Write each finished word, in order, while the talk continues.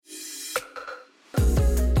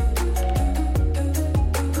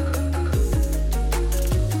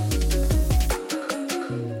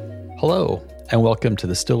Hello, and welcome to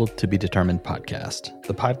the Still to Be Determined podcast,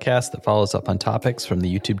 the podcast that follows up on topics from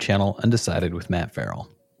the YouTube channel Undecided with Matt Farrell.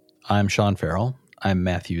 I'm Sean Farrell. I'm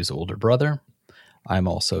Matthew's older brother. I'm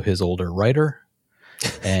also his older writer,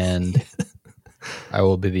 and I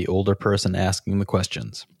will be the older person asking the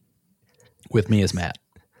questions. With me is Matt.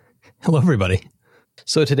 Hello, everybody.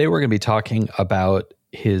 So today we're going to be talking about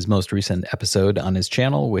his most recent episode on his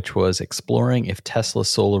channel, which was exploring if Tesla's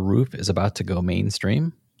Solar Roof is about to go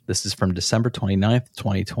mainstream. This is from December 29th,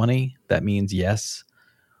 2020. That means, yes,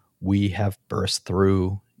 we have burst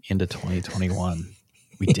through into 2021.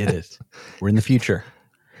 We did it. We're in the future.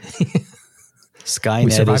 Skynet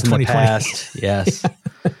is in the past. Yes.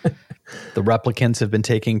 The replicants have been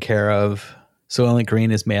taken care of. Soylent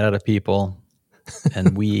Green is made out of people.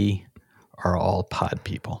 And we are all pod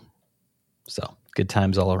people. So good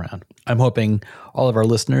times all around. I'm hoping all of our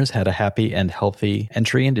listeners had a happy and healthy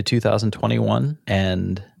entry into 2021.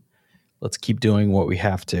 And let's keep doing what we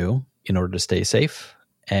have to in order to stay safe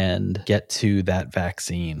and get to that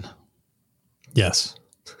vaccine. Yes.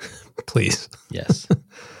 Please. Yes.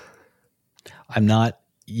 I'm not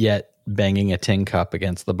yet banging a tin cup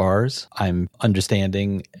against the bars. I'm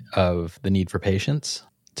understanding of the need for patience.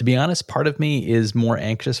 To be honest, part of me is more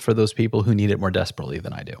anxious for those people who need it more desperately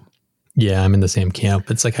than I do. Yeah, I'm in the same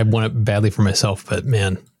camp. It's like I want it badly for myself, but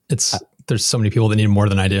man, there's so many people that need it more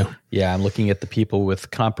than I do. Yeah, I'm looking at the people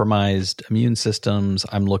with compromised immune systems.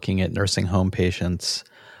 I'm looking at nursing home patients.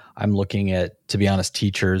 I'm looking at, to be honest,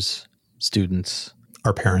 teachers, students.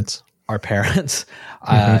 Our parents.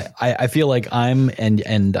 Mm-hmm. I feel like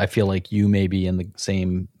and I feel like you may be in the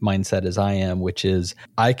same mindset as I am, which is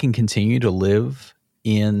I can continue to live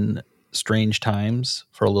in strange times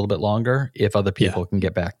for a little bit longer if other people can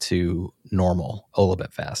get back to normal a little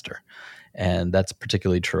bit faster. And that's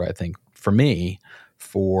particularly true, I think, for me,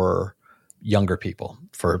 for younger people,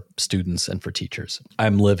 for students and for teachers.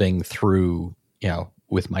 I'm living through,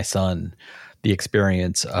 with my son, the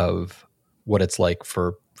experience of what it's like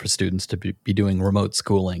for students to be doing remote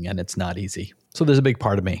schooling, and it's not easy. So there's a big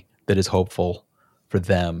part of me that is hopeful for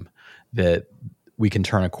them that we can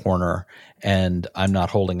turn a corner, and I'm not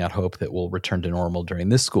holding out hope that we'll return to normal during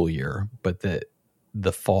this school year, but that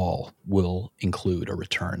the fall will include a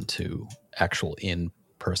return to actual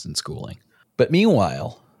in-person schooling. But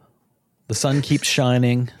meanwhile, the sun keeps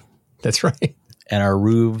shining. That's right. And our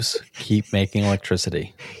roofs keep making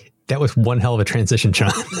electricity. That was one hell of a transition,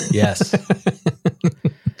 Sean. Yes.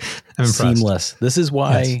 I'm impressed. Seamless. This is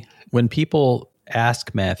why when people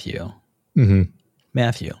ask Matthew,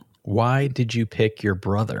 Matthew, why did you pick your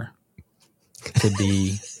brother to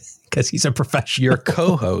be because he's a professional, your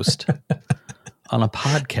co-host on a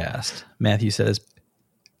podcast? Matthew says,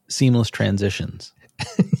 seamless transitions.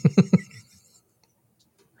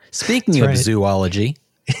 Speaking of zoology,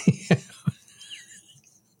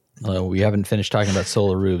 we haven't finished talking about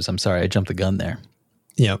solar roofs. I'm sorry, I jumped the gun there.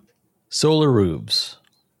 Yep. Solar roofs,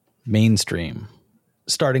 mainstream.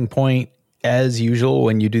 Starting point, as usual,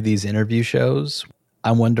 when you do these interview shows,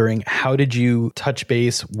 I'm wondering, how did you touch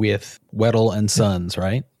base with Weddle and Sons,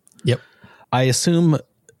 right? Yep. I assume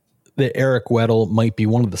that Eric Weddle might be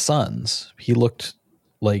one of the sons. He looked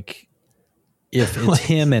like, if it's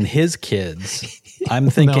him and his kids, I'm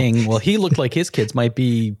thinking, well, he looked like his kids might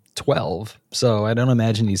be 12. So I don't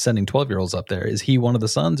imagine he's sending 12-year-olds up there. Is he one of the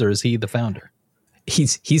sons, or is he the founder?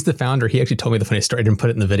 He's the founder. He actually told me the funny story. I didn't put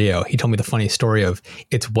it in the video. He told me the funny story of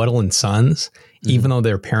it's Weddle and Sons, even though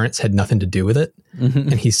their parents had nothing to do with it.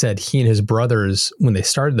 And he said he and his brothers, when they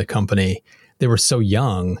started the company, they were so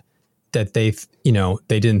young that they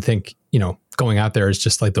didn't think, going out there as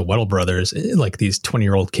just like the Weddle brothers, like these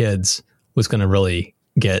 20-year-old kids, was going to really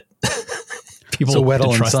get people. So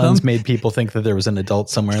Weddle and Sons them. made people think that there was an adult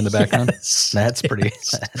somewhere in the background. Yes. That's pretty.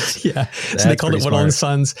 Yeah. So they called it Weddle and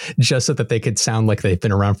Sons just so that they could sound like they've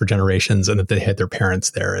been around for generations and that they had their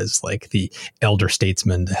parents there as like the elder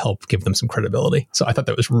statesmen to help give them some credibility. So I thought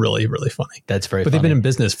that was really, really funny. That's very But funny. they've been in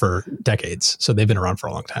business for decades. So they've been around for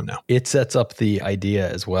a long time now. It sets up the idea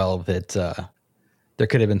as well that there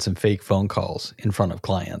could have been some fake phone calls in front of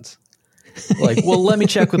clients. Like, well, let me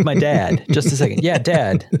check with my dad. Just a second. Yeah,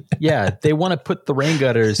 Dad. Yeah, they want to put the rain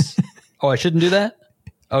gutters. Oh, I shouldn't do that?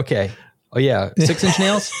 Okay. Oh, yeah. 6-inch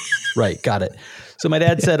nails? Right. Got it. So my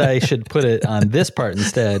dad said I should put it on this part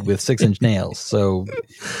instead with 6-inch nails. So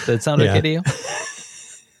does that sound okay to you?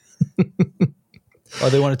 Oh,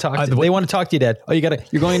 they want to talk to they want to talk to you, Dad. Oh, you're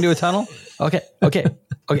going into a tunnel? Okay.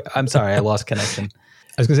 I'm sorry. I lost connection.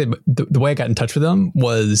 I was going to say, the way I got in touch with them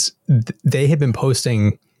was they had been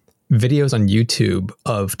posting videos on YouTube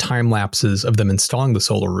of time lapses of them installing the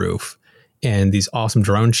solar roof and these awesome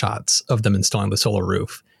drone shots of them installing the solar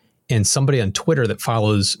roof. And somebody on Twitter that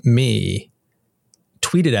follows me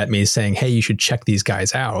tweeted at me saying, hey, you should check these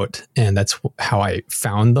guys out. And that's how I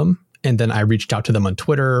found them. And then I reached out to them on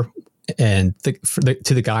Twitter and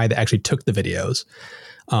to the guy that actually took the videos.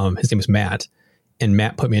 His name was Matt. And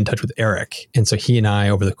Matt put me in touch with Eric. And so he and I,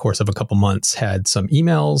 over the course of a couple months, had some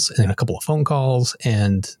emails and a couple of phone calls,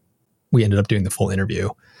 and we ended up doing the full interview.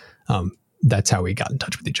 That's how we got in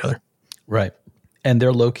touch with each other. Right. And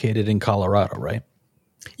they're located in Colorado, right?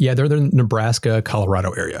 Yeah, they're the Nebraska,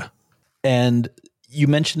 Colorado area. And you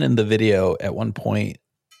mentioned in the video at one point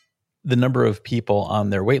the number of people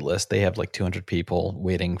on their wait list. They have like 200 people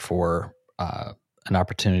waiting for an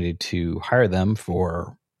opportunity to hire them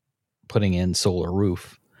for putting in solar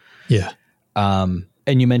roof. Yeah. And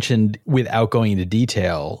you mentioned, without going into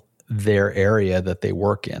detail, their area that they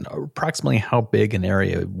work in. Approximately how big an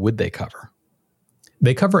area would they cover?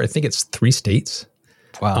 They cover, I think it's 3 states.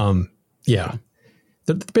 Wow. Yeah.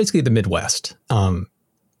 They're basically the Midwest.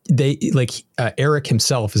 Eric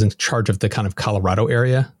himself is in charge of the kind of Colorado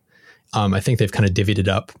area. I think they've kind of divvied it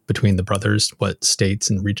up between the brothers, what states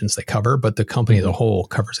and regions they cover, but the company as a whole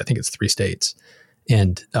covers, I think it's 3 states.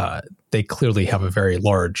 And they clearly have a very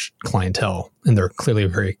large clientele, and they're clearly a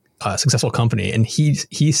very successful company. And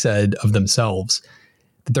he said of themselves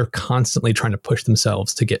that they're constantly trying to push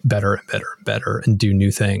themselves to get better and better and better and do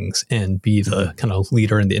new things and be the kind of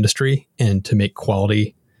leader in the industry and to make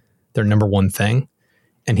quality their number one thing.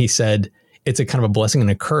 And he said it's a kind of a blessing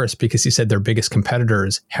and a curse, because he said their biggest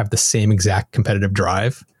competitors have the same exact competitive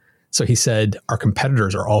drive. So he said our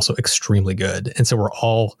competitors are also extremely good. And so we're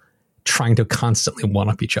all trying to constantly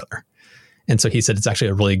one-up each other. And so he said it's actually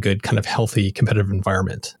a really good kind of healthy competitive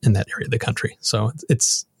environment in that area of the country. So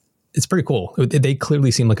it's pretty cool. They clearly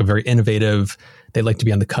seem like a very innovative, they like to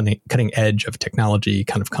be on the cutting edge of technology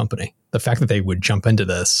kind of company. The fact that they would jump into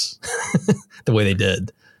this the way they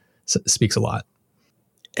did speaks a lot.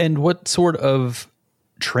 And what sort of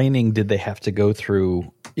training did they have to go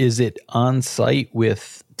through? Is it on site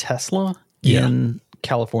with Tesla in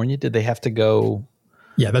California? Did they have to go?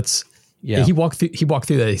 Yeah, he walked through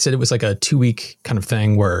that. He said it was like a 2-week kind of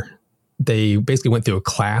thing where they basically went through a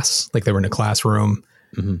class, like they were in a classroom,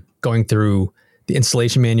 going through the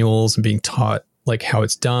installation manuals and being taught like how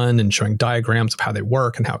it's done and showing diagrams of how they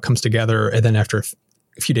work and how it comes together. And then after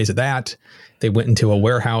a few days of that, they went into a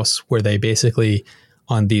warehouse where they basically,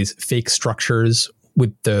 on these fake structures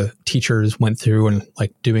with the teachers, went through and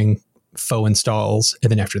like doing faux installs.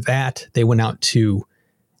 And then after that, they went out to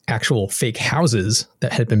actual fake houses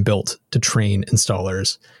that had been built to train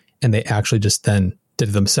installers. And they actually just then did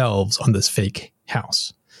it themselves on this fake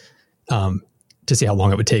house to see how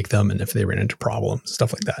long it would take them and if they ran into problems,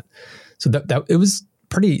 stuff like that. So that it was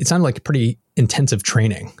it sounded like pretty intensive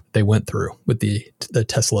training they went through with the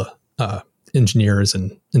Tesla engineers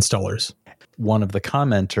and installers. One of the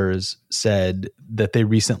commenters said that they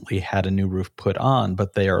recently had a new roof put on,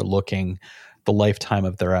 but they are looking, the lifetime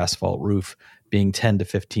of their asphalt roof being 10 to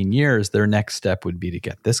 15 years, their next step would be to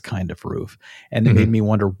get this kind of roof. And it made me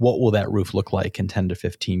wonder, what will that roof look like in 10 to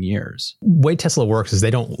 15 years? The way Tesla works is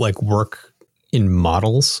they don't like work in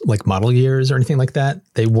models, like model years or anything like that.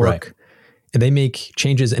 They work and they make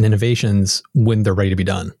changes and innovations when they're ready to be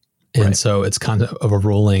done. And so it's kind of a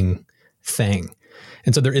rolling thing.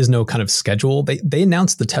 And so there is no kind of schedule. They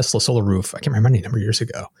announced the Tesla solar roof, I can't remember any number of years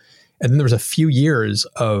ago. And then there was a few years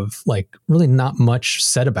of like really not much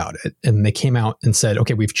said about it. And they came out and said,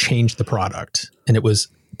 okay, we've changed the product. And it was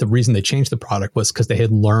the reason they changed the product was because they had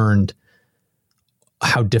learned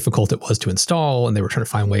how difficult it was to install. And they were trying to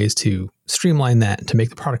find ways to streamline that and to make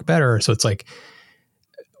the product better. So it's like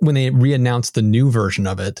when they re-announced the new version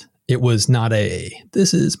of it, it was not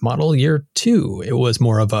this is model year 2. It was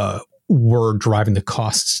more of we're driving the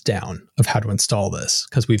costs down of how to install this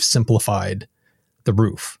because we've simplified the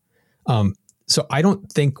roof. So I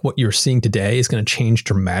don't think what you're seeing today is going to change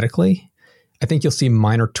dramatically. I think you'll see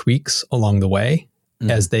minor tweaks along the way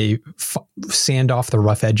as they sand off the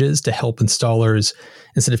rough edges to help installers.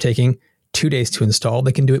 Instead of taking 2 days to install,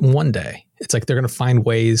 they can do it in 1 day. It's like they're going to find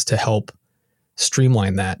ways to help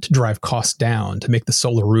streamline that, to drive costs down, to make the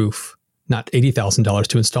solar roof not $80,000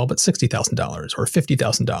 to install, but $60,000 or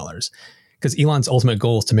 $50,000. Because Elon's ultimate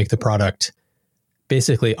goal is to make the product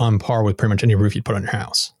basically on par with pretty much any roof you'd put on your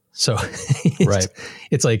house. So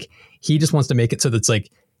it's like he just wants to make it so that it's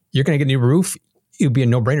like you're going to get a new roof. It would be a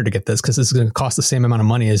no-brainer to get this because this is going to cost the same amount of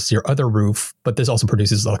money as your other roof, but this also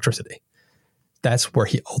produces electricity. That's where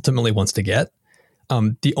he ultimately wants to get.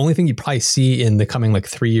 The only thing you probably see in the coming like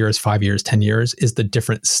 3 years, 5 years, 10 years is the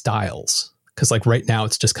different styles. Because like right now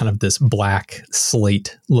it's just kind of this black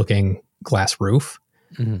slate looking glass roof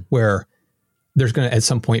where there's going to at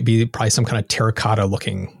some point be probably some kind of terracotta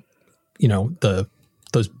looking,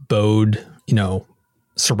 those bowed,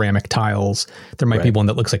 ceramic tiles. There might be one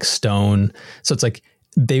that looks like stone. So it's like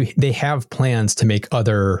they have plans to make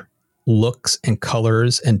other looks and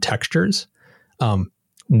colors and textures.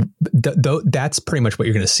 That's pretty much what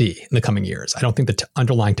you're going to see in the coming years. I don't think the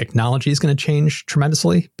underlying technology is going to change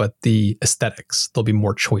tremendously, but the aesthetics, there'll be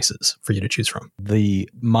more choices for you to choose from. The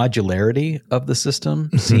modularity of the system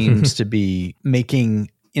seems to be making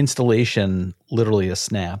installation literally a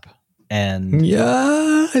snap. And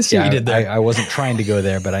yeah, I see what you did there. I wasn't trying to go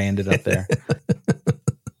there, but I ended up there.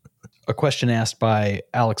 A question asked by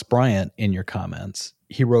Alex Bryant in your comments.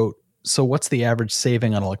 He wrote, so what's the average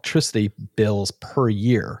saving on electricity bills per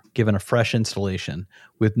year, given a fresh installation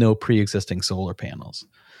with no pre-existing solar panels?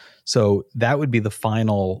 So that would be the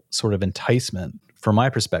final sort of enticement from my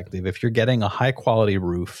perspective. If you're getting a high quality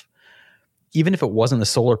roof, even if it wasn't a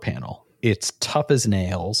solar panel, it's tough as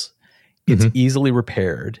nails. It's easily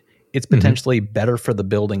repaired. It's potentially better for the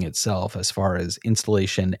building itself as far as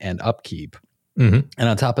installation and upkeep. And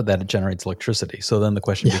on top of that, it generates electricity. So then the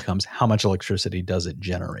question becomes, how much electricity does it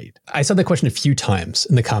generate? I saw that question a few times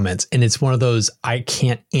in the comments, and it's one of those, I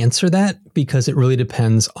can't answer that because it really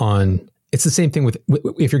depends on, it's the same thing with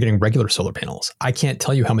if you're getting regular solar panels. I can't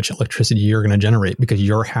tell you how much electricity you're going to generate because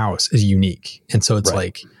your house is unique. And so it's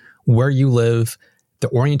like where you live, the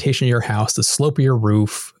orientation of your house, the slope of your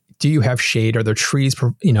roof, do you have shade? Are there trees,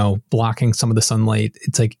 blocking some of the sunlight?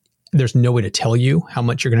 It's like, there's no way to tell you how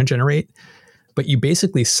much you're going to generate. But you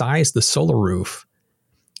basically size the solar roof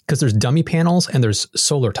because there's dummy panels and there's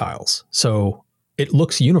solar tiles. So it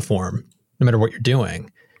looks uniform no matter what you're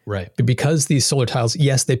doing. Right. But because these solar tiles,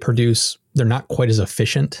 yes, they're not quite as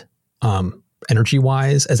efficient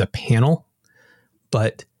energy-wise as a panel,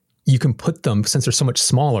 but you can put them, since they're so much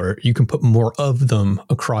smaller, you can put more of them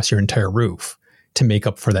across your entire roof to make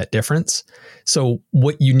up for that difference. So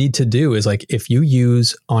what you need to do is, like, if you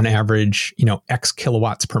use on average, X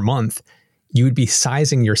kilowatts per month, you would be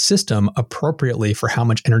sizing your system appropriately for how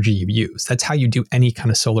much energy you use. That's how you do any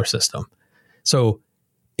kind of solar system. So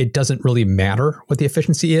it doesn't really matter what the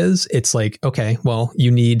efficiency is. It's like, okay, well,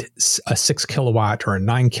 you need a 6 kilowatt or a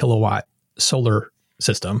 9 kilowatt solar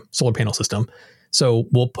panel system. So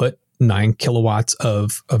we'll put 9 kilowatts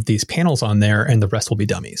of these panels on there and the rest will be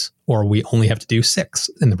dummies. Or we only have to do 6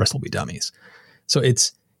 and the rest will be dummies. So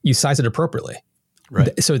you size it appropriately.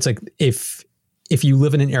 Right. So it's like, if you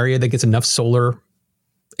live in an area that gets enough solar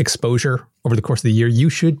exposure over the course of the year, you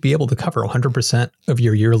should be able to cover 100% of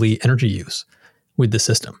your yearly energy use with the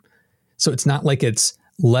system. So it's not like it's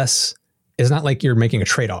not like you're making a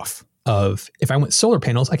trade-off of, if I went solar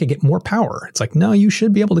panels, I could get more power. It's like, no, you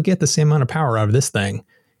should be able to get the same amount of power out of this thing.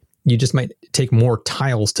 You just might take more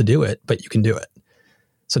tiles to do it, but you can do it.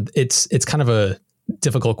 So it's kind of a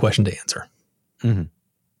difficult question to answer.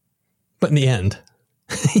 But in the end,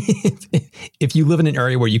 if you live in an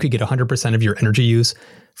area where you could get 100% of your energy use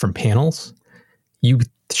from panels, you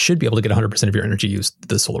should be able to get 100% of your energy use to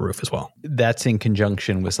the solar roof as well. That's in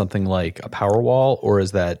conjunction with something like a Powerwall, or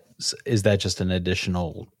is that just an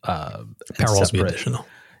additional? Powerwall's be additional.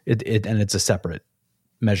 And it's a separate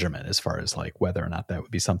measurement as far as like whether or not that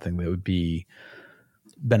would be something that would be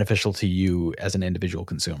beneficial to you as an individual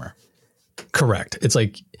consumer. Correct. It's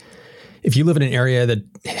like, if you live in an area that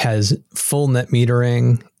has full net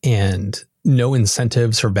metering and no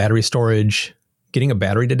incentives for battery storage, getting a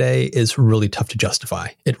battery today is really tough to justify.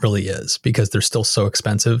 It really is, because they're still so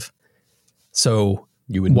expensive. So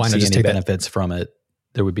you wouldn't see any benefits from it.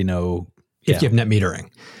 There would be no. If you have net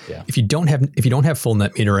metering. Yeah. If you don't have full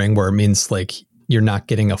net metering, where it means like you're not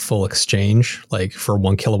getting a full exchange, like for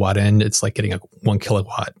 1 kilowatt in, it's like getting a 1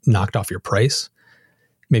 kilowatt knocked off your price.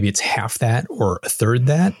 Maybe it's half that or a third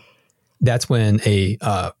that. That's when a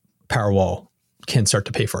Powerwall can start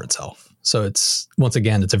to pay for itself. So it's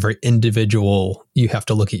a very individual, you have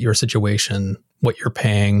to look at your situation, what you're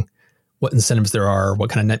paying, what incentives there are,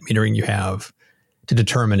 what kind of net metering you have to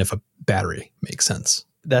determine if a battery makes sense.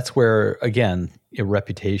 That's where, again, your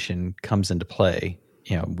reputation comes into play.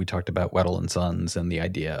 We talked about Weddle & Sons and the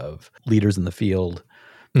idea of leaders in the field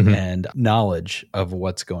and knowledge of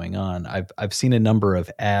what's going on. I've seen a number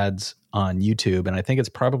of ads on YouTube, and I think it's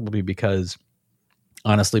probably because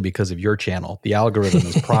of your channel. The algorithm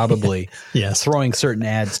is probably throwing certain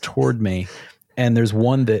ads toward me. And there's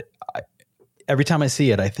one that every time I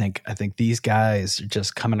see it, I think these guys are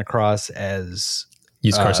just coming across as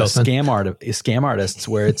used car salesman? scam artists,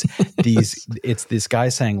 where it's it's this guy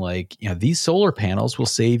saying like, these solar panels will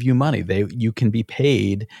save you money. You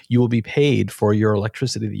will be paid for your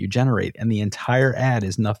electricity that you generate. And the entire ad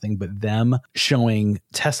is nothing but them showing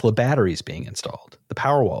Tesla batteries being installed, the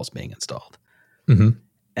Powerwalls being installed. Mm-hmm.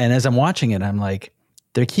 And as I'm watching it, I'm like,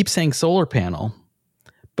 they keep saying solar panel,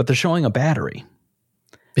 but they're showing a battery.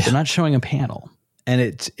 Yeah. They're not showing a panel. And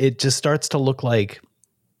it just starts to look like,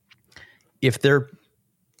 if they're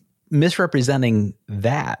misrepresenting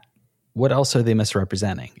that, what else are they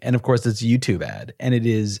misrepresenting? And of course, it's a YouTube ad, and it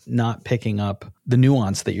is not picking up the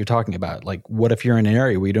nuance that you're talking about. Like, what if you're in an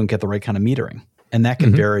area where you don't get the right kind of metering? And that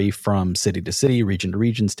can vary from city to city, region to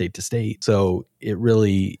region, state to state. So it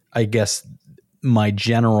really, I guess, my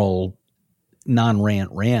general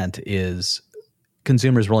rant is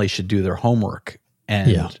consumers really should do their homework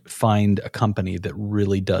and find a company that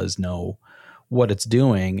really does know what it's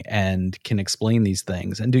doing and can explain these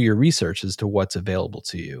things, and do your research as to what's available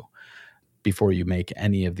to you before you make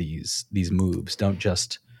any of these moves. Don't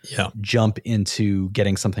just jump into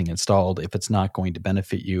getting something installed if it's not going to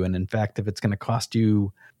benefit you. And in fact, if it's going to cost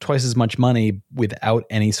you twice as much money without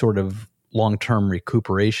any sort of long-term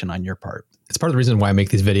recuperation on your part. It's part of the reason why I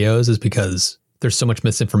make these videos, is because there's so much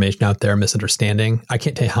misinformation out there, misunderstanding. I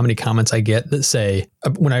can't tell you how many comments I get that say,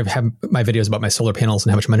 when I have my videos about my solar panels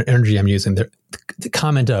and how much energy I'm using, the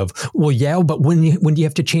comment of, well, yeah, but when do you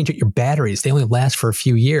have to change out your batteries? They only last for a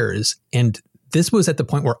few years. And this was at the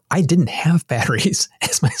point where I didn't have batteries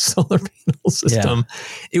as my solar panel system. Yeah.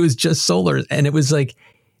 It was just solar. And it was like,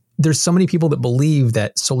 there's so many people that believe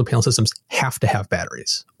that solar panel systems have to have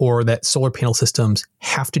batteries, or that solar panel systems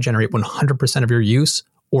have to generate 100% of your use,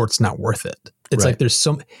 or it's not worth it. It's like there's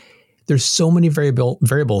so many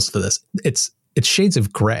variables to this. It's shades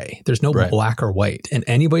of gray. There's no black or white. And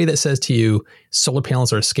anybody that says to you solar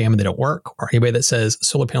panels are a scam and they don't work, or anybody that says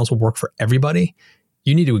solar panels will work for everybody,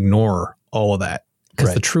 you need to ignore all of that,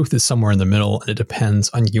 because the truth is somewhere in the middle, and it depends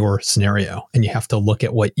on your scenario. And you have to look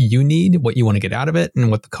at what you need, what you want to get out of it, and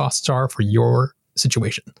what the costs are for your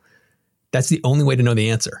situation. That's the only way to know the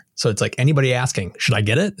answer. So it's like anybody asking, should I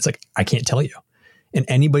get it? It's like, I can't tell you. And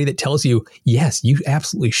anybody that tells you, yes, you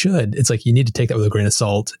absolutely should, it's like, you need to take that with a grain of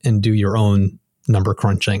salt and do your own number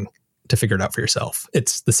crunching to figure it out for yourself.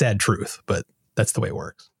 It's the sad truth, but that's the way it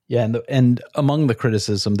works. Yeah. And among the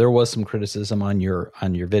criticism, there was some criticism on your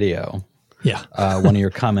video. Yeah. One of your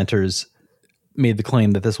commenters made the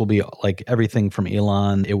claim that this will be like everything from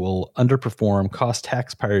Elon. It will underperform, cost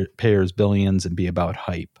taxpayers billions, and be about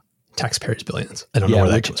hype. Taxpayers billions. I don't know where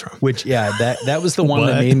that comes from. That was the one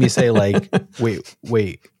that made me say, like,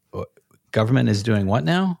 wait, government is doing what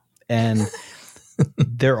now? And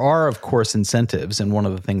there are, of course, incentives. And one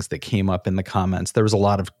of the things that came up in the comments, there was a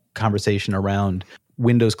lot of conversation around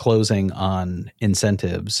windows closing on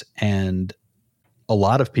incentives. And a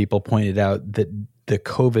lot of people pointed out that the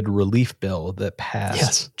COVID relief bill that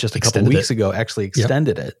passed just a couple of weeks ago actually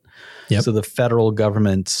extended it. Yep. So the federal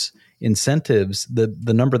government's incentives, the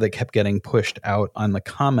number that kept getting pushed out on the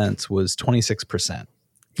comments was 26%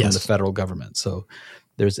 from the federal government. So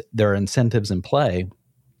there are incentives in play.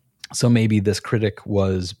 So maybe this critic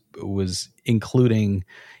was including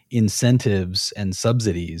incentives and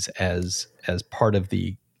subsidies as part of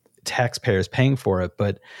the taxpayers paying for it.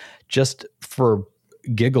 But just for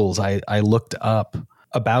giggles, I looked up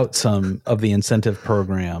about some of the incentive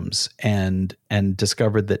programs and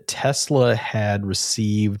discovered that Tesla had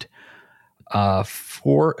received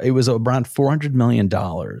it was around $400 million.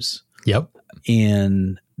 Yep.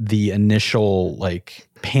 In the initial like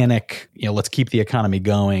panic, let's keep the economy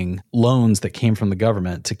going, loans that came from the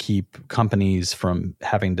government to keep companies from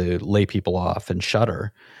having to lay people off and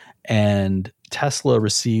shutter. And Tesla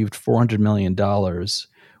received $400 million,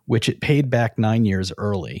 which it paid back 9 years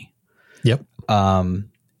early. Yep. And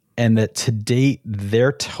that to date,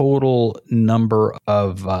 their total number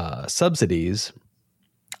of subsidies,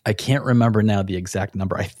 I can't remember now the exact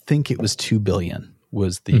number. I think it was 2 billion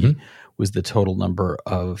was the total number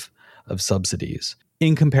of subsidies.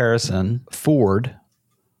 In comparison, Ford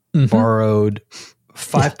borrowed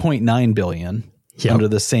 5.9 billion under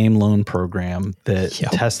the same loan program that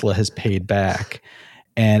Tesla has paid back.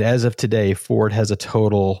 And as of today, Ford has a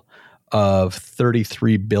total of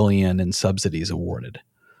 33 billion in subsidies awarded.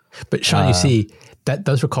 But Sean, you see, that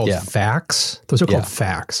those are called facts. Those are called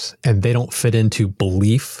facts, and they don't fit into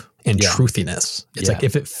belief and truthiness. It's like,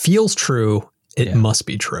 if it feels true, it must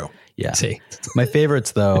be true. Yeah. See, my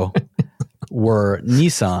favorites though were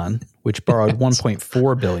Nissan, which borrowed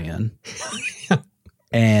 1.4 billion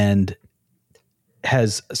and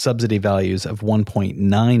has subsidy values of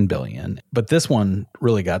 1.9 billion. But this one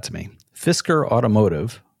really got to me. Fisker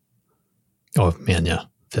Automotive Oh man, yeah.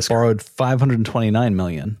 Fisker. borrowed $529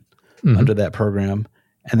 million under that program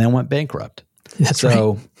and then went bankrupt. That's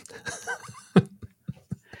right.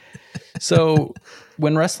 So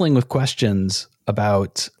when wrestling with questions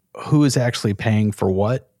about who is actually paying for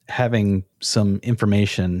what, having some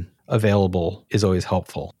information available is always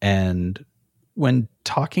helpful. And when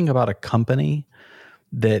talking about a company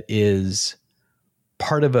that is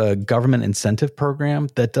part of a government incentive program,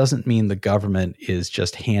 that doesn't mean the government is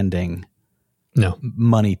just handing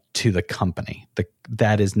money to the company.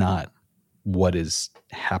 That is not what is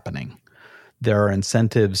happening. There are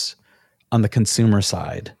incentives on the consumer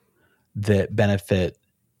side that benefit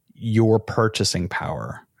your purchasing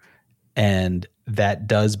power, and that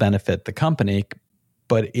does benefit the company,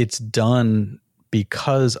 but it's done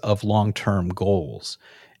because of long-term goals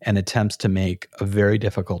and attempts to make a very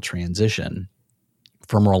difficult transition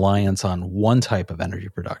from reliance on one type of energy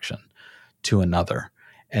production to another,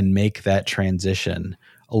 and make that transition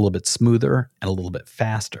a little bit smoother and a little bit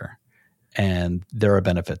faster. And there are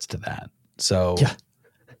benefits to that. So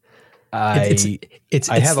I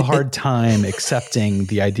have a hard time accepting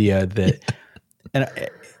the idea that,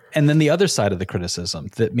 and then the other side of the criticism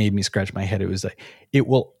that made me scratch my head, it was like, it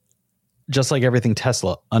will, just like everything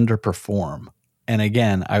Tesla, underperform. And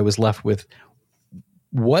again, I was left with,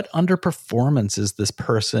 what underperformance is this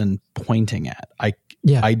person pointing at? I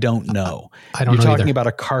don't know. I don't know. You're talking about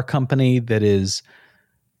a car company that it's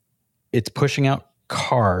pushing out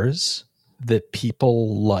cars that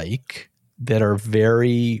people like, that are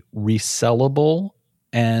very resellable,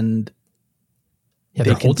 and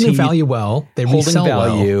they're holding their value well. They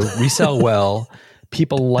resell well.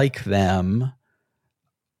 People like them.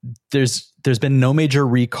 There's been no major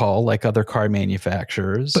recall like other car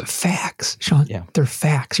manufacturers. But facts, Sean. Yeah. They're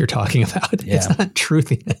facts you're talking about. Yeah. It's not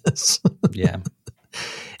truthiness. Yeah.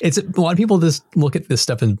 It's a lot of people just look at this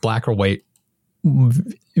stuff in black or white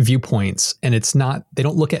viewpoints, and it's not, they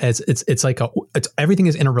don't look at it as it's like everything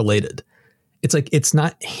is interrelated. It's like, it's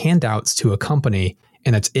not handouts to a company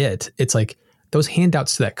and that's it. It's like those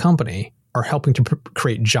handouts to that company are helping to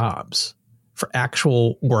create jobs for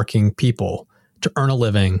actual working people to earn a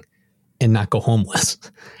living and not go homeless.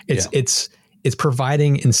 It's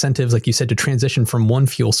providing incentives, like you said, to transition from one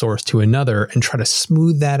fuel source to another and try to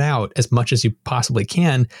smooth that out as much as you possibly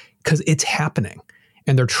can, because it's happening.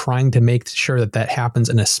 And they're trying to make sure that that happens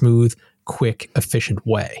in a smooth, quick, efficient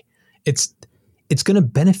way. It's going to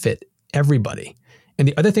benefit everybody. And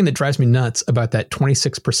the other thing that drives me nuts about that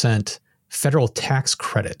 26% federal tax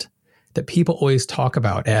credit that people always talk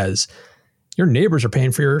about as your neighbors are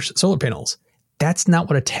paying for your solar panels. That's not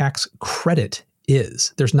what a tax credit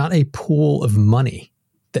is. There's not a pool of money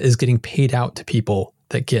that is getting paid out to people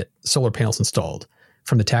that get solar panels installed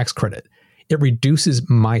from the tax credit. It reduces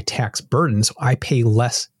my tax burden, so I pay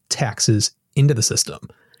less taxes into the system.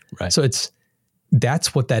 Right. So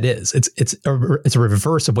that's what that is. It's a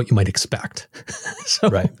reverse of what you might expect.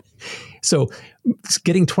 So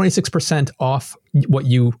getting 26% off what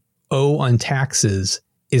you owe on taxes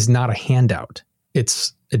is not a handout.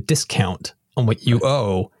 It's a discount on what you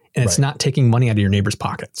owe, and it's not taking money out of your neighbor's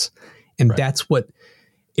pockets. And that's what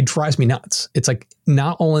it drives me nuts. It's like,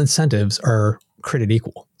 not all incentives are created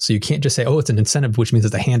equal. So you can't just say, oh, it's an incentive, which means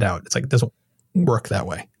it's a handout. It's like, it doesn't work that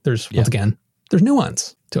way. There's once again, there's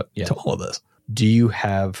nuance to all of this. Do you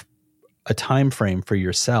have a time frame for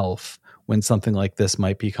yourself when something like this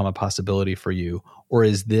might become a possibility for you? Or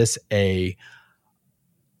is this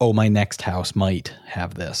my next house might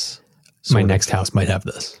have this? My next house might have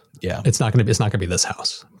this. Yeah. It's not going to be this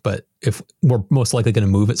house, but if we're most likely going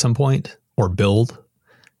to move at some point or build,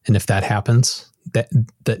 and if that happens, that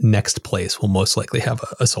next place will most likely have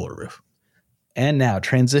a solar roof. And now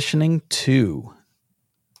transitioning to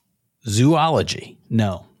zoology.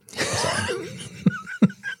 No, sorry.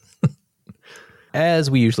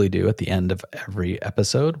 As we usually do at the end of every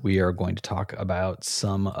episode, we are going to talk about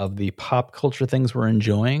some of the pop culture things we're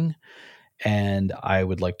enjoying. And I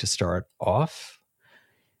would like to start off.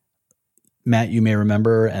 Matt, you may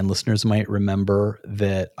remember, and listeners might remember,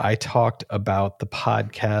 that I talked about the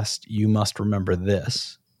podcast You Must Remember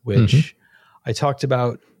This, which I talked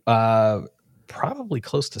about probably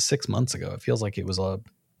close to 6 months ago. It feels like it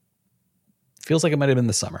might have been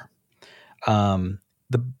the summer.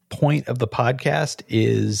 The point of the podcast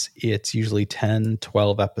is it's usually 10,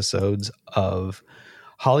 12 episodes of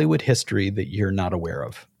Hollywood history that you're not aware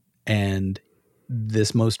of. And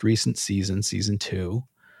this most recent season, season 2,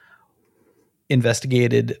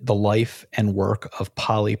 investigated the life and work of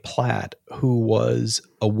Polly Platt, who was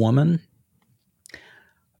a woman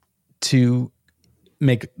to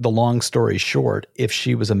make the long story short, if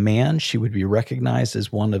she was a man, she would be recognized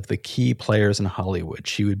as one of the key players in Hollywood.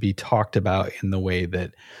 She would be talked about in the way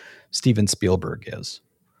that Steven Spielberg is.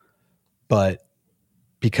 But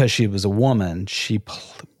because she was a woman, she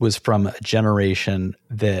was from a generation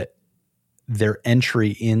that their entry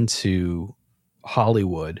into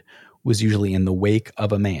Hollywood was usually in the wake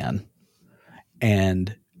of a man,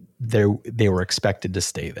 and they were expected to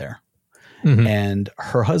stay there. Mm-hmm. And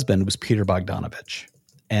her husband was Peter Bogdanovich,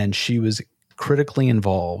 and she was critically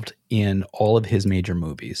involved in all of his major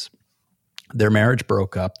movies. Their marriage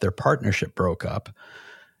broke up. Their partnership broke up.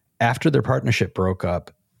 After their partnership broke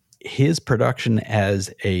up, his production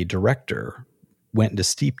as a director went into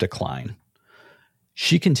steep decline.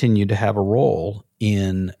 She continued to have a role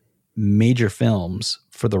in major films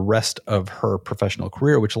for the rest of her professional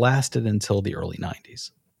career, which lasted until the early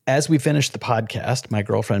 90s. As we finished the podcast, my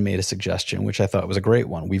girlfriend made a suggestion, which I thought was a great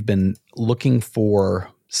one. We've been looking for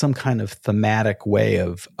some kind of thematic way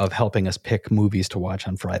of helping us pick movies to watch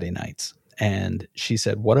on Friday nights. And she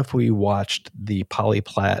said, what if we watched the Polly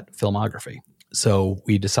Platt filmography? So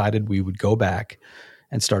we decided we would go back,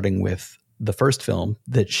 and starting with the first film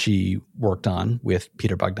that she worked on with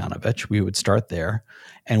Peter Bogdanovich, we would start there,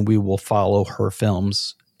 and we will follow her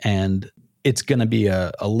films. And it's going to be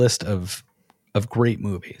a list of great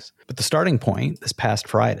movies. But the starting point this past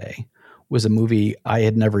Friday was a movie I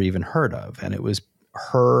had never even heard of. And it was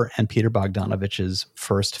her and Peter Bogdanovich's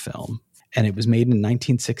first film. And it was made in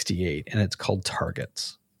 1968, and it's called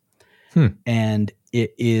Targets. And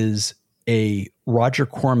it is a Roger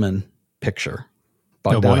Corman picture.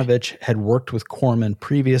 Bogdanovich had worked with Corman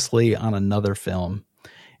previously on another film.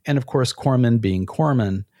 And of course, Corman being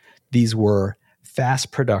Corman, these were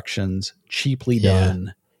fast productions, cheaply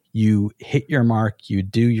done. You hit your mark, you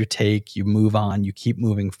do your take, you move on, you keep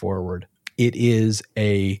moving forward. It is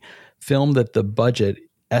a film that the budget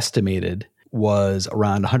estimated was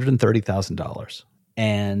around $130,000.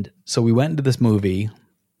 And so we went into this movie.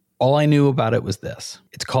 All I knew about it was this.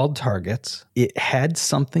 It's called Targets. It had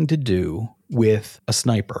something to do with a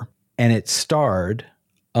sniper, and it starred,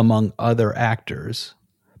 among other actors,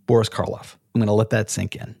 Boris Karloff. I'm going to let that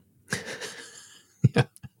sink in. Yeah.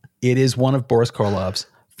 It is one of Boris Karloff's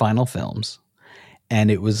final films,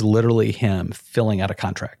 and it was literally him filling out a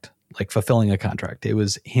contract, like fulfilling a contract. It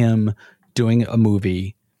was him doing a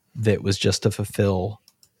movie that was just to fulfill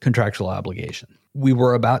contractual obligation. We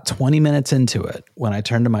were about 20 minutes into it when I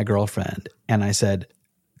turned to my girlfriend and I said,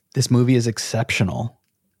 this movie is exceptional,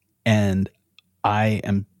 and I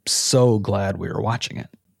am so glad we were watching it.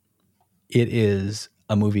 It is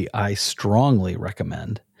a movie I strongly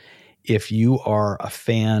recommend. If you are a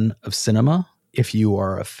fan of cinema, if you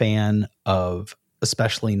are a fan of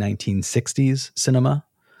especially 1960s cinema,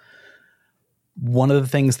 one of the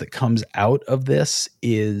things that comes out of this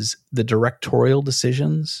is the directorial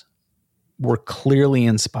decisions were clearly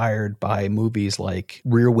inspired by movies like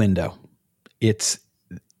Rear Window. It's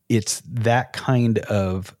that kind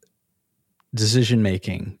of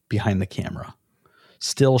decision-making behind the camera.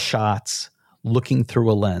 Still shots, looking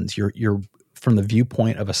through a lens. You're from the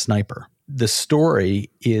viewpoint of a sniper. The story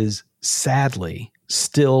is sadly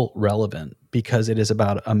still relevant because it is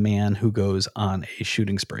about a man who goes on a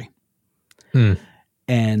shooting spree.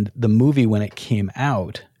 And the movie, when it came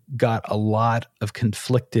out, got a lot of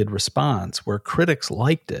conflicted response where critics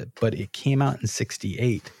liked it, but it came out in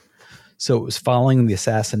 1968. So it was following the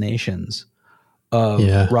assassinations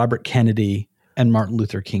of Robert Kennedy and Martin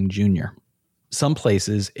Luther King Jr. Some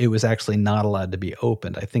places it was actually not allowed to be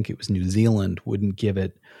opened. I think it was New Zealand wouldn't give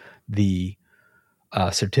it the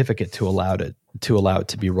certificate to allow it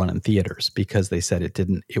to be run in theaters because they said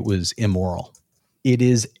it was immoral. It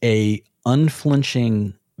is a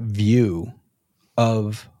unflinching view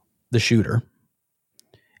of the shooter.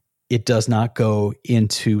 It does not go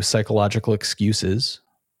into psychological excuses.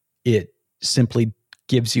 It simply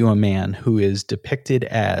gives you a man who is depicted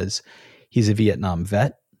as he's a Vietnam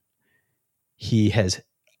vet. He has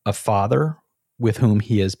a father with whom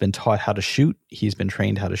he has been taught how to shoot. He's been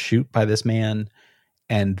trained how to shoot by this man,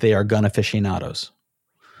 and they are gun aficionados.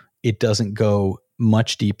 It doesn't go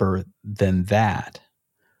much deeper than that.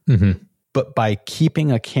 Mm-hmm. But by keeping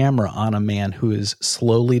a camera on a man who is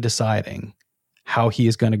slowly deciding how he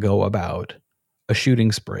is going to go about a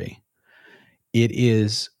shooting spree,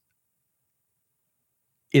 it's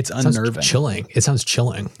unnerving. It sounds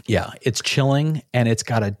chilling. Yeah, it's chilling, and it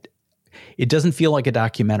doesn't feel like a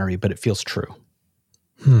documentary, but it feels true.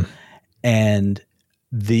 And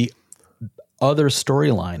the other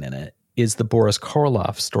storyline in it is the Boris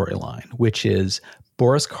Karloff storyline, which is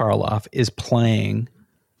Boris Karloff is playing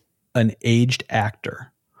an aged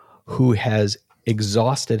actor who has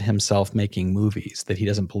exhausted himself making movies that he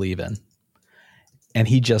doesn't believe in, and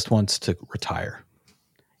he just wants to retire.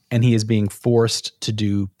 And he is being forced to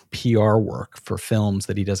do PR work for films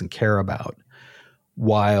that he doesn't care about,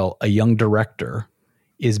 while a young director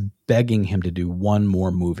is begging him to do one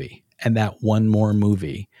more movie. And that one more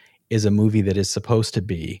movie is a movie that is supposed to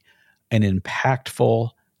be an impactful,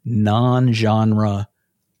 non-genre,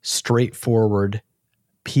 straightforward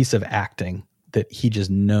piece of acting that he just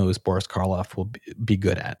knows Boris Karloff will be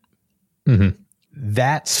good at. Mm-hmm.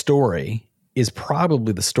 That story is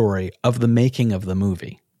probably the story of the making of the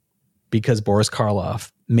movie, because Boris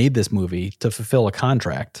Karloff made this movie to fulfill a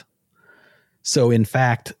contract. So in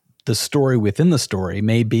fact, the story within the story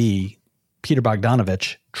may be Peter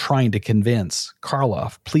Bogdanovich trying to convince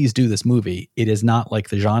Karloff, please do this movie. It is not like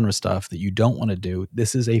the genre stuff that you don't want to do.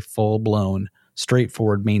 This is a full-blown,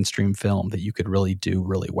 straightforward mainstream film that you could really do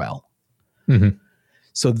really well. Mm-hmm.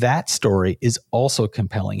 So that story is also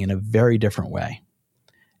compelling in a very different way.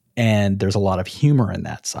 And there's a lot of humor in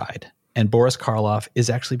that side. And Boris Karloff is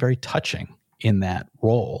actually very touching in that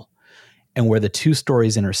role. And where the two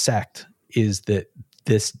stories intersect is that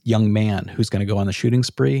this young man who's going to go on the shooting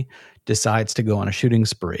spree decides to go on a shooting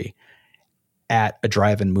spree at a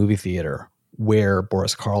drive-in movie theater where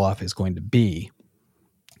Boris Karloff is going to be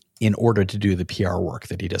in order to do the PR work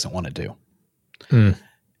that he doesn't want to do. Mm.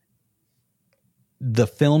 The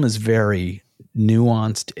film is very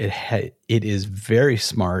nuanced. It is very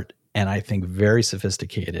smart and I think very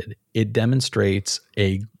sophisticated. It demonstrates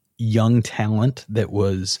a young talent that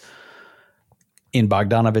was in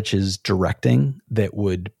Bogdanovich's directing that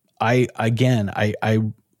would, I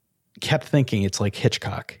kept thinking it's like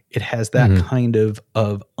Hitchcock. It has that kind of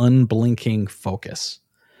unblinking focus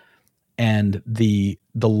and the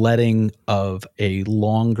letting of a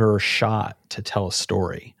longer shot to tell a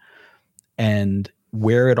story. And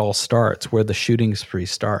where it all starts, where the shooting spree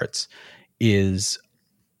starts, is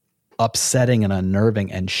upsetting and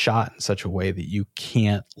unnerving and shot in such a way that you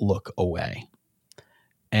can't look away.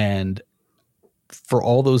 And for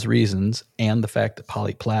all those reasons, and the fact that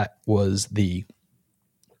Polly Platt was the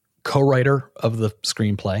co-writer of the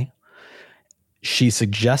screenplay, she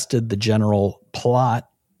suggested the general plot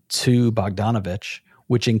to Bogdanovich,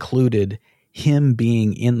 which included him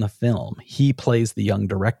being in the film. He plays the young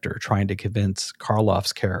director trying to convince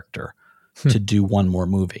Karloff's character to do one more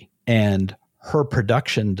movie. And her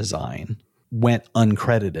production design went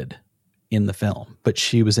uncredited in the film, but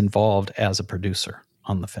she was involved as a producer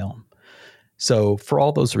on the film. So for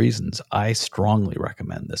all those reasons, I strongly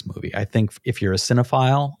recommend this movie. I think if you're a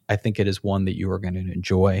cinephile, I think it is one that you are going to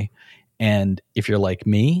enjoy. And if you're like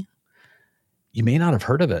me, you may not have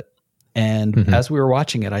heard of it. And as we were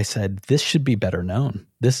watching it, I said, this should be better known.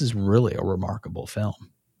 This is really a remarkable film.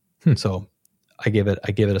 So I give it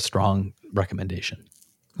a strong recommendation.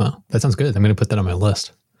 Well, that sounds good. I'm going to put that on my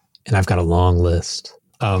list. And I've got a long list.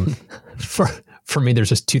 For me, there's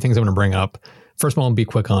just two things I want to bring up. First one, I'll be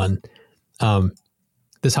quick on.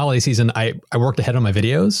 This holiday season, I worked ahead on my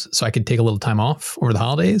videos so I could take a little time off over the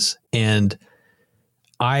holidays. And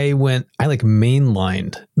I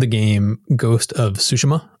mainlined the game Ghost of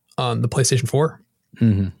Tsushima on the PlayStation 4.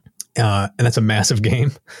 And that's a massive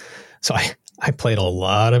game. So I played a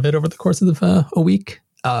lot of it over the course of a week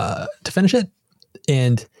to finish it.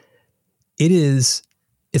 And it's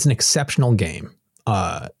an exceptional game.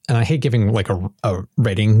 And I hate giving like a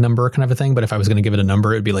rating number kind of a thing, but if I was going to give it a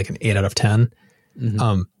number, it'd be like an 8 out of 10.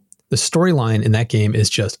 The storyline in that game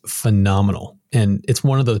is just phenomenal. And it's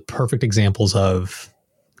one of the perfect examples of,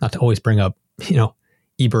 not to always bring up,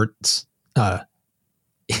 Ebert's,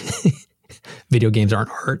 video games aren't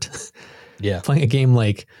art. Yeah. Playing a game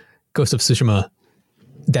like Ghost of Tsushima,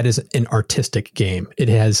 that is an artistic game. It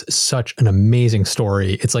has such an amazing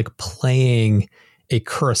story. It's like playing a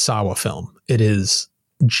Kurosawa film. It is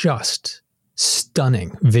just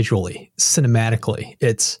stunning visually, cinematically.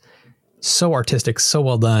 It's so artistic, so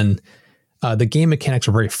well done. The game mechanics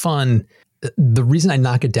are very fun. The reason I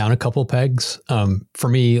knock it down a couple pegs, for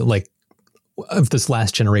me, like of this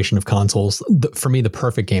last generation of consoles, for me, the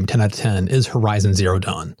perfect game, 10 out of 10, is Horizon Zero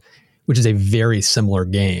Dawn, which is a very similar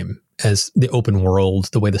game as the open world,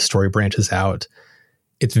 the way the story branches out.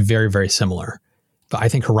 It's very, very similar. But I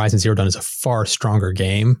think Horizon Zero Dawn is a far stronger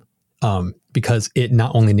game because it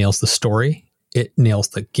not only nails the story, it nails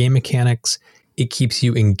the game mechanics. It keeps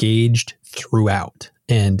you engaged throughout.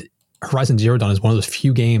 And Horizon Zero Dawn is one of those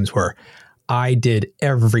few games where I did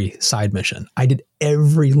every side mission. I did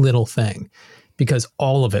every little thing because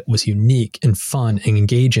all of it was unique and fun and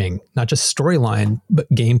engaging, not just storyline, but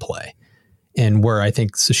gameplay. And where I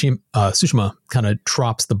think Tsushima kind of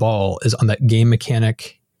drops the ball is on that game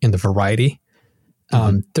mechanic and the variety.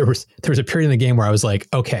 There was a period in the game where I was like,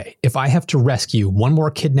 okay, if I have to rescue one more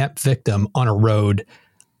kidnapped victim on a road,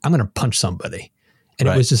 I'm going to punch somebody. And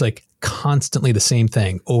it was just like constantly the same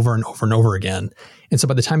thing over and over and over again. And so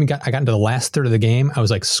by the time I got into the last third of the game, I was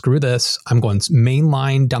like, screw this. I'm going main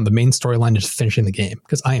line down the main storyline, just finishing the game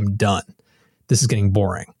because I am done. This is getting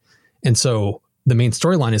boring. And so the main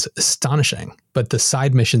storyline is astonishing, but the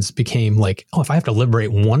side missions became like, oh, if I have to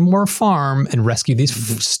liberate one more farm and rescue these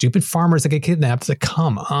stupid farmers that get kidnapped, it's like,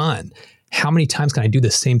 come on. How many times can I do the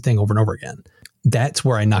same thing over and over again? That's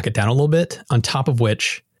where I knock it down a little bit. On top of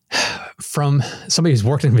which, from somebody who's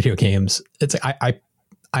worked in video games, it's like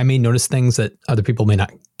I may notice things that other people may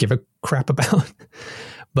not give a crap about,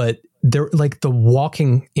 but they're like the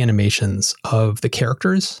walking animations of the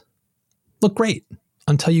characters look great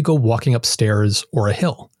until you go walking upstairs or a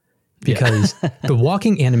hill, because the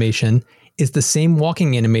walking animation is the same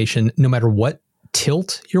walking animation no matter what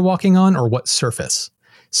tilt you're walking on or what surface.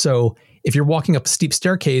 So if you're walking up a steep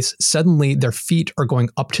staircase, suddenly their feet are going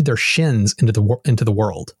up to their shins into the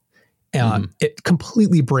world. It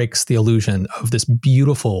completely breaks the illusion of this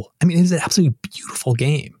beautiful, I mean, it is an absolutely beautiful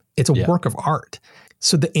game. It's a work of art.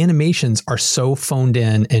 So the animations are so phoned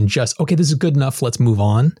in and just, okay, this is good enough, let's move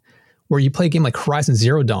on. Where you play a game like Horizon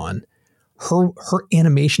Zero Dawn, her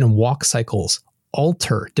animation and walk cycles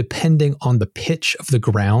alter depending on the pitch of the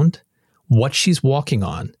ground, what she's walking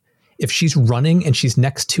on. If she's running and she's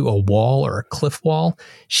next to a wall or a cliff wall,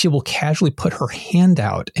 she will casually put her hand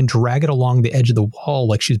out and drag it along the edge of the wall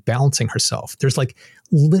like she's balancing herself. There's like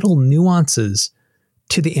little nuances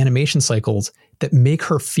to the animation cycles that make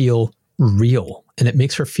her feel real, and it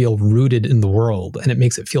makes her feel rooted in the world, and it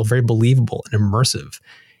makes it feel very believable and immersive.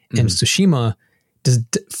 And Tsushima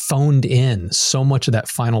just phoned in so much of that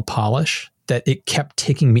final polish that it kept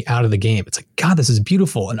taking me out of the game. It's like, God, this is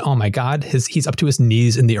beautiful. And oh my God, he's up to his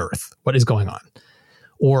knees in the earth. What is going on?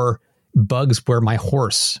 Or bugs where my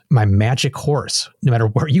magic horse, no matter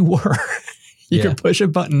where you were, you could push a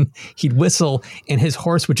button, he'd whistle, and his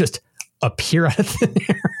horse would just appear out of thin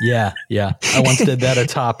air. Yeah. I once did that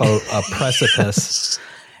atop a precipice,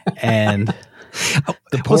 and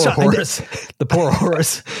the poor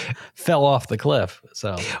horse fell off the cliff.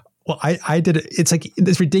 So, well, I did it. It's like,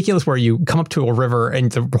 it's ridiculous where you come up to a river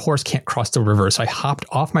and the horse can't cross the river. So I hopped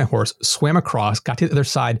off my horse, swam across, got to the other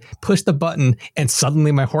side, pushed the button, and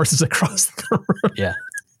suddenly my horse is across the river. Yeah.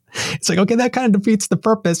 It's like, okay, that kind of defeats the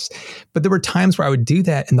purpose. But there were times where I would do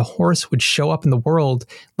that and the horse would show up in the world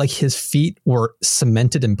like his feet were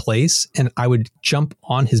cemented in place, and I would jump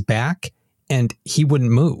on his back and he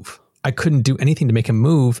wouldn't move. I couldn't do anything to make him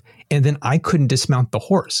move. And then I couldn't dismount the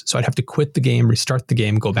horse. So I'd have to quit the game, restart the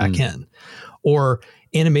game, go back in. Or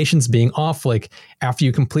animations being off, like after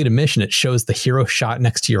you complete a mission, it shows the hero shot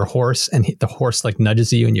next to your horse and the horse like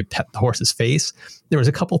nudges you and you pet the horse's face. There was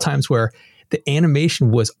a couple times where the animation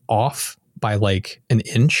was off by like an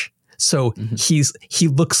inch. So he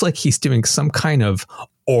looks like he's doing some kind of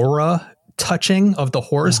aura touching of the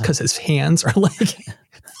horse because his hands are like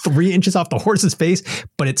 3 inches off the horse's face,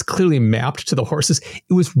 but it's clearly mapped to the horse's.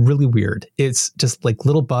 It was really weird. It's just like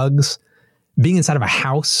little bugs being inside of a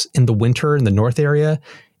house in the winter in the north area.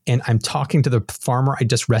 And I'm talking to the farmer I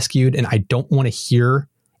just rescued, and I don't want to hear,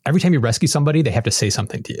 every time you rescue somebody, they have to say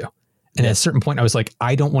something to you. And at a certain point I was like,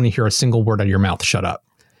 I don't want to hear a single word out of your mouth. Shut up.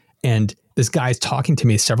 And this guy's talking to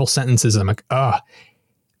me several sentences. And I'm like,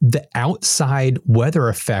 the outside weather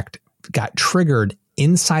effect got triggered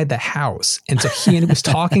inside the house. And so he was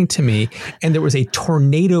talking to me, and there was a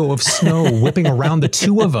tornado of snow whipping around the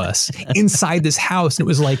two of us inside this house. And it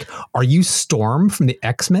was like, are you Storm from the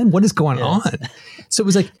X-Men? What is going on? So it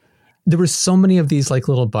was like, there were so many of these like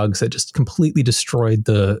little bugs that just completely destroyed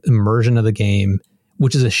the immersion of the game,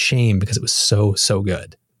 which is a shame because it was so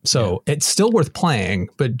good. So it's still worth playing,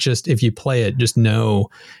 but just if you play it, just know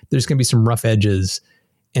there's going to be some rough edges,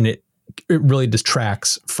 and it really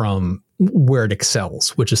distracts from where it excels,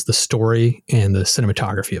 which is the story and the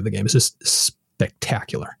cinematography of the game. It's just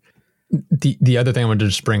spectacular. The other thing I wanted to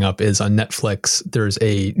just bring up is on Netflix, there's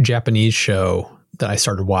a Japanese show that I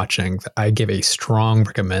started watching that I give a strong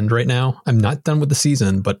recommend right now. I'm not done with the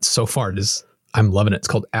season, but so far I'm loving it. It's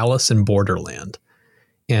called Alice in Borderland,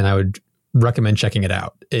 and I would recommend checking it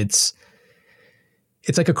out. It's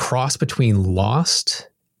like a cross between Lost,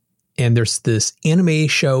 and there's this anime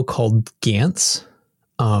show called Gantz.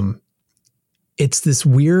 It's this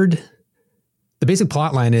weird, the basic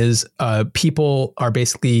plot line is people are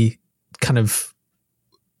basically kind of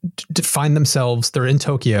find themselves, they're in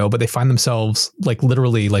Tokyo, but they find themselves like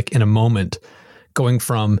literally like in a moment going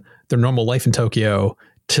from their normal life in Tokyo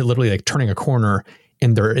to literally like turning a corner,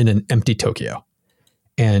 and they're in an empty Tokyo.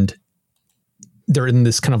 And they're in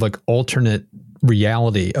this kind of like alternate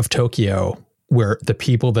reality of Tokyo where the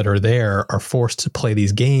people that are there are forced to play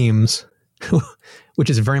these games, which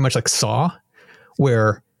is very much like Saw,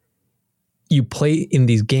 where you play in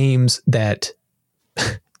these games that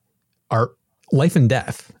are life and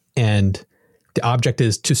death, and the object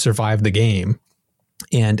is to survive the game.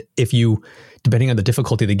 And if you, depending on the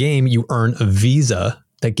difficulty of the game, you earn a visa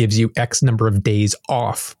that gives you X number of days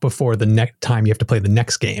off before the next time you have to play the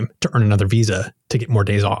next game to earn another visa to get more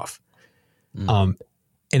days off. And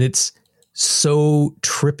it's so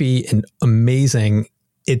trippy and amazing.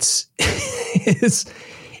 It's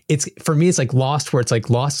for me, it's like Lost, where it's like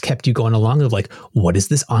Lost kept you going along of like, what is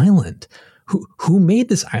this island? Who made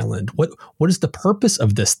this island? What is the purpose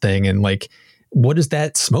of this thing? And like, what is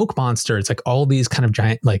that smoke monster? It's like all these kind of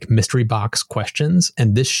giant like mystery box questions.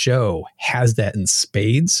 And this show has that in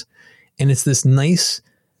spades. And it's this nice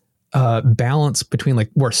balance between like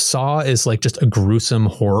where Saw is like just a gruesome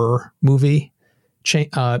horror movie.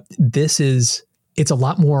 It's a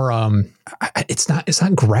lot more, it's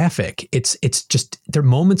not graphic. It's just, there are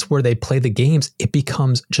moments where they play the games. It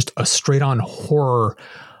becomes just a straight on horror.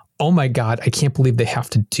 Oh my God, I can't believe they have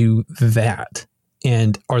to do that.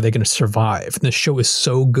 And are they going to survive? And the show is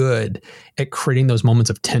so good at creating those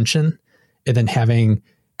moments of tension and then having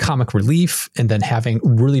comic relief and then having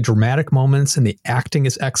really dramatic moments, and the acting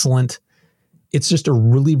is excellent. It's just a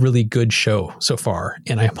really, really good show so far.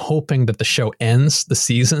 And I'm hoping that the show ends the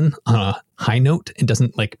season on a high note and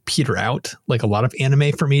doesn't like peter out like a lot of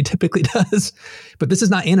anime for me typically does. But this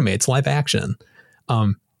is not anime, it's live action.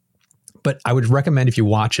 But I would recommend, if you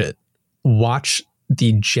watch it, watch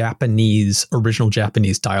the original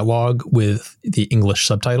Japanese dialogue with the English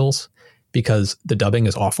subtitles, because the dubbing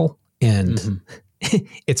is awful. And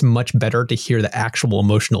it's much better to hear the actual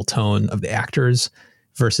emotional tone of the actors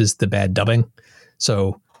versus the bad dubbing.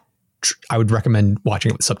 So I would recommend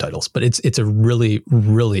watching it with subtitles, but it's a really,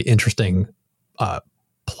 really interesting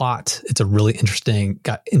plot. It's a really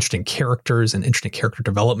got interesting characters and interesting character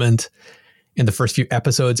development. In the first few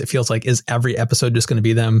episodes, it feels like, is every episode just going to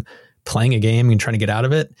be them playing a game and trying to get out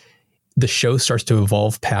of it? The show starts to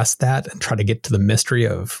evolve past that and try to get to the mystery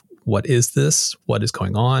of, what is this? What is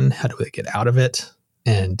going on? How do they get out of it?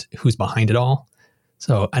 And who's behind it all?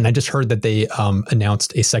 So, and I just heard that they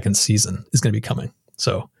announced a second season is going to be coming.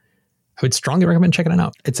 So I would strongly recommend checking it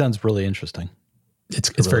out. It sounds really interesting. It's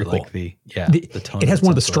very cool. Like the tone. It has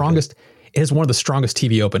one of the strongest. It has one of the strongest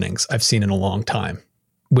TV openings I've seen in a long time,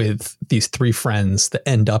 with these three friends that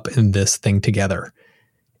end up in this thing together.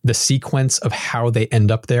 The sequence of how they end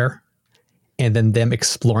up there, and then them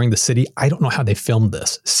exploring the city. I don't know how they filmed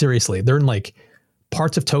this. Seriously, they're in like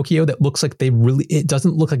parts of Tokyo that looks like it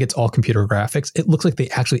doesn't look like it's all computer graphics. It looks like they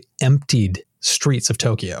actually emptied streets of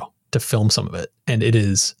Tokyo to film some of it. And it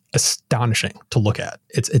is astonishing to look at.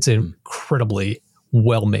 It's an incredibly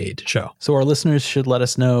well-made show. So our listeners should let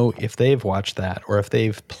us know if they've watched that, or if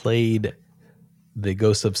they've played the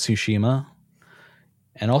Ghost of Tsushima.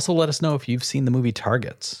 And also let us know if you've seen the movie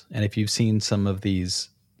Targets, and if you've seen some of these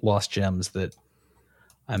lost gems that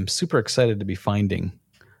I'm super excited to be finding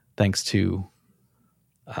thanks to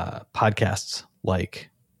podcasts like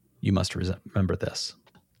You Must Remember This.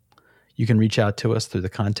 You can reach out to us through the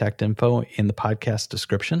contact info in the podcast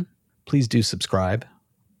description. Please do subscribe.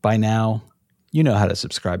 By now, you know how to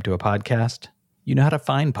subscribe to a podcast. You know how to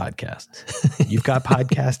find podcasts. You've got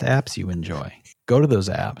podcast apps you enjoy. Go to those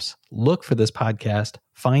apps, look for this podcast,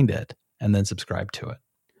 find it, and then subscribe to it.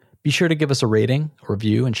 Be sure to give us a rating, a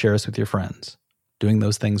review, and share us with your friends. Doing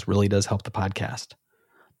those things really does help the podcast.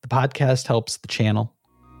 The podcast helps the channel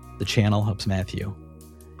helps Matthew.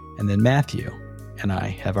 And then Matthew and I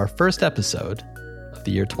have our first episode of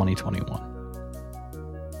the year 2021.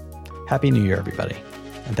 Happy New Year, everybody.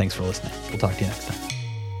 And thanks for listening. We'll talk to you next time.